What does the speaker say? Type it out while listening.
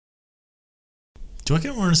Do I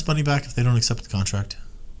get more earnest money back if they don't accept the contract?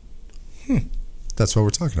 That's what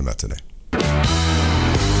we're talking about today.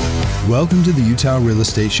 Welcome to the Utah Real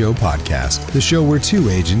Estate Show podcast, the show where two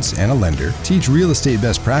agents and a lender teach real estate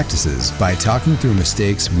best practices by talking through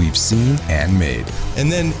mistakes we've seen and made.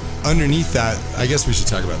 And then underneath that, I guess we should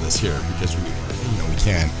talk about this here because we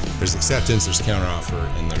can. There's acceptance, there's counteroffer,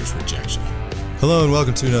 and there's rejection. Hello and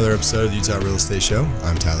welcome to another episode of the Utah Real Estate Show.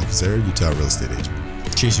 I'm Tyler Kazera, Utah Real Estate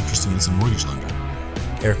Agent. Jason Christensen, mortgage lender.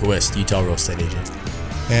 Eric West, Utah Real Estate Agent.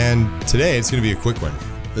 And today it's going to be a quick one.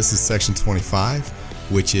 This is section 25,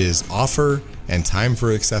 which is offer and time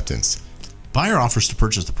for acceptance. Buyer offers to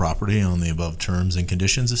purchase the property on the above terms and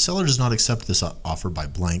conditions. If seller does not accept this offer by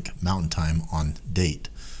blank mountain time on date,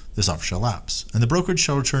 this offer shall lapse, and the brokerage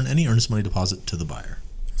shall return any earnest money deposit to the buyer.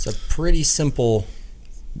 It's a pretty simple.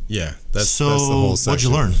 Yeah, that's the whole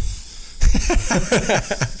section. What'd you learn?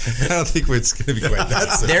 I don't think it's going to be quite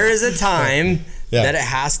that simple. There is a time that it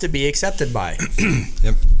has to be accepted by.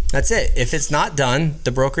 Yep. That's it. If it's not done,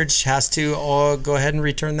 the brokerage has to go ahead and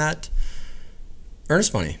return that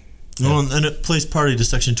earnest money. Well, and it plays party to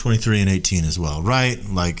section 23 and 18 as well, right?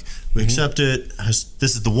 Like, we accept it. This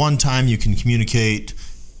is the one time you can communicate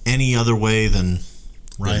any other way than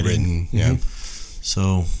writing. Yeah.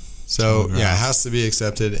 So it has to be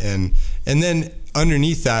accepted, and then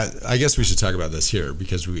underneath that, I guess we should talk about this here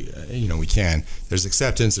because we can. There's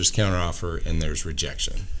acceptance, there's counteroffer, and there's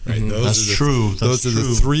rejection. Right? Those are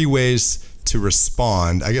the three ways to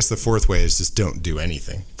respond. I guess the fourth way is just don't do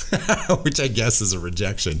anything, which I guess is a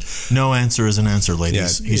rejection. No answer is an answer,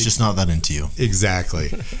 ladies. Yeah, He's just not that into you. Exactly.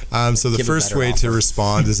 So the first way to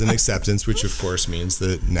respond is an acceptance, which of course means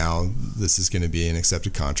that now this is going to be an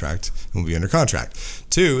accepted contract and will be under contract.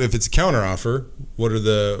 2, if it's a counteroffer, what's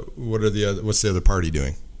the other party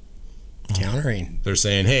doing? Countering. They're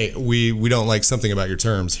saying, hey, we don't like something about your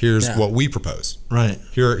terms. Here's what we propose. Right.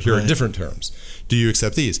 Here are different terms. Do you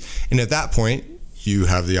accept these? And at that point, you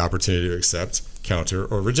have the opportunity to accept, counter,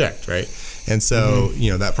 or reject, right? And so,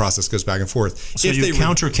 that process goes back and forth. So you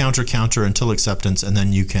counter until acceptance, and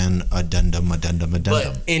then you can addendum. But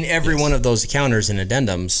in every one of those counters and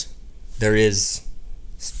addendums, there is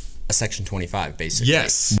a section 25, basically.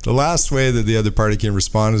 Yes. The last way that the other party can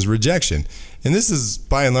respond is rejection. And this is,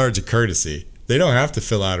 by and large, a courtesy. They don't have to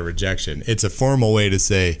fill out a rejection. It's a formal way to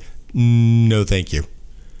say, no, thank you.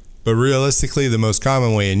 But realistically, the most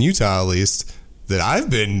common way in Utah, at least, that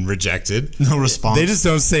I've been rejected, no response. They just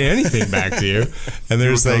don't say anything back to you. And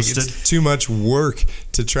there's it's too much work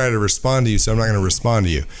to try to respond to you, so I'm not going to respond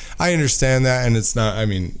to you. I understand that, and it's not,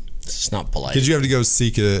 it's just not polite. Because you have to go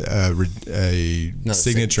seek a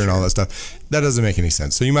signature and all that stuff. That doesn't make any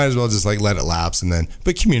sense. So you might as well just let it lapse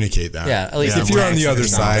but communicate that. Yeah, at least if you're on the other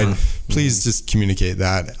side, please just communicate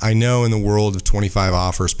that. I know in the world of 25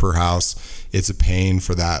 offers per house, it's a pain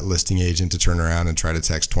for that listing agent to turn around and try to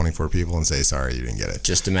text 24 people and say, sorry, you didn't get it.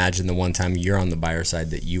 Just imagine the one time you're on the buyer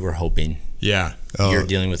side that you were hoping. Yeah. You're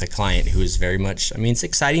dealing with a client who is very much, it's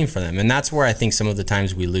exciting for them. And that's where I think some of the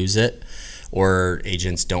times we lose it or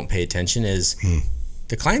agents don't pay attention is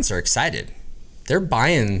the clients are excited. They're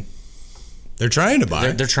buying. They're trying to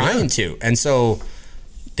buy. They're trying to. And so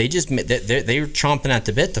they're chomping at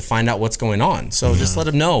the bit to find out what's going on. So just let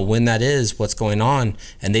them know when that is, what's going on,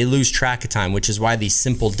 and they lose track of time, which is why these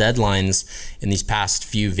simple deadlines in these past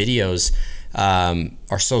few videos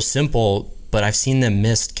are so simple, but I've seen them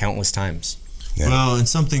missed countless times. Yeah. Well, and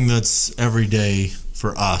something that's every day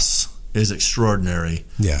for us is extraordinary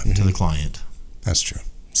to the client. That's true.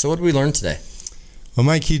 So what did we learn today? Well,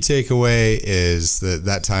 my key takeaway is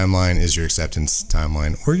that timeline is your acceptance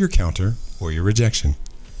timeline or your counter or your rejection.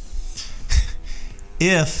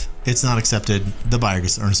 If it's not accepted, the buyer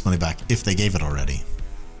gets earnest money back if they gave it already.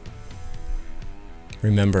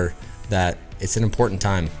 Remember that it's an important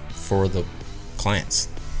time for the clients.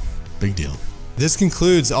 Big deal. This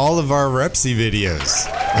concludes all of our Repsy videos.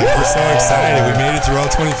 We're so excited. We made it through all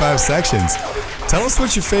 25 sections. Tell us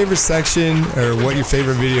what your favorite section or what your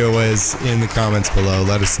favorite video was in the comments below.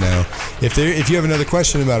 Let us know. If you have another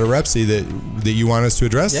question about a Repsy that you want us to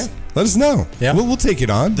address, let us know. Yeah. We'll take it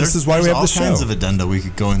on. This is why we have the show. There's all kinds of addenda we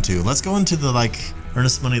could go into. Let's go into the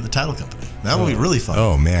earnest money of the title company. That would be really fun.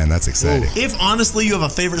 Oh man, that's exciting. If honestly you have a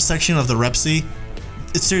favorite section of the Repsy,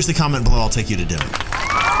 seriously comment below. I'll take you to dinner.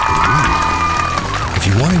 If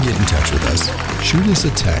you want to get in touch with us, shoot us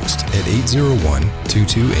a text at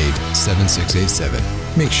 801-228-7687.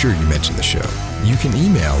 make sure you mention the show. You can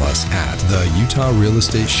email us at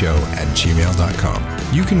theutahrealestateshow@gmail.com.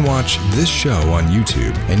 You can watch this show on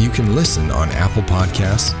YouTube, and you can listen on Apple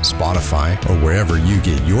Podcasts, Spotify, or wherever you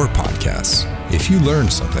get your podcasts. If you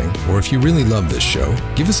learned something, or if you really love this show,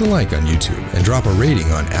 give us a like on YouTube and drop a rating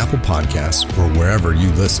on Apple Podcasts or wherever you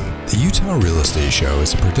listen. The Utah Real Estate Show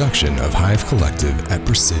is a production of Hive Collective at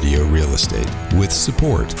Presidio Real Estate, with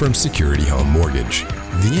support from Security Home Mortgage.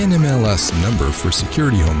 The NMLS number for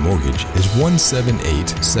Security Home Mortgage is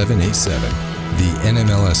 178787. The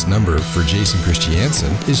NMLS number for Jason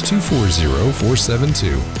Christiansen is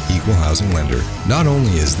 240472, Equal Housing Lender. Not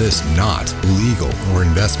only is this not legal or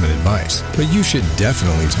investment advice, but you should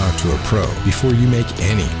definitely talk to a pro before you make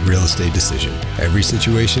any real estate decision. Every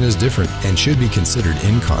situation is different and should be considered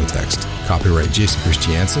in context. Copyright Jason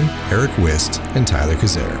Christiansen, Eric Wist, and Tyler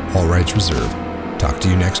Kazare. All rights reserved. Talk to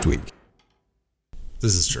you next week.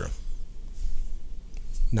 This is true.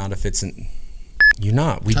 Not if it's an... You're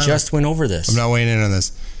not. We just went over this. I'm not weighing in on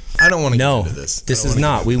this. I don't want to get into this. This is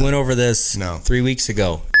not. We went over this 3 weeks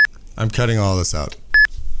ago. I'm cutting all this out.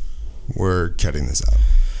 We're cutting this out.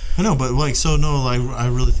 I know, but I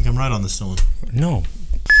really think I'm right on this one. No.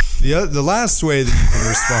 The last way that you can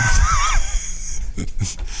respond...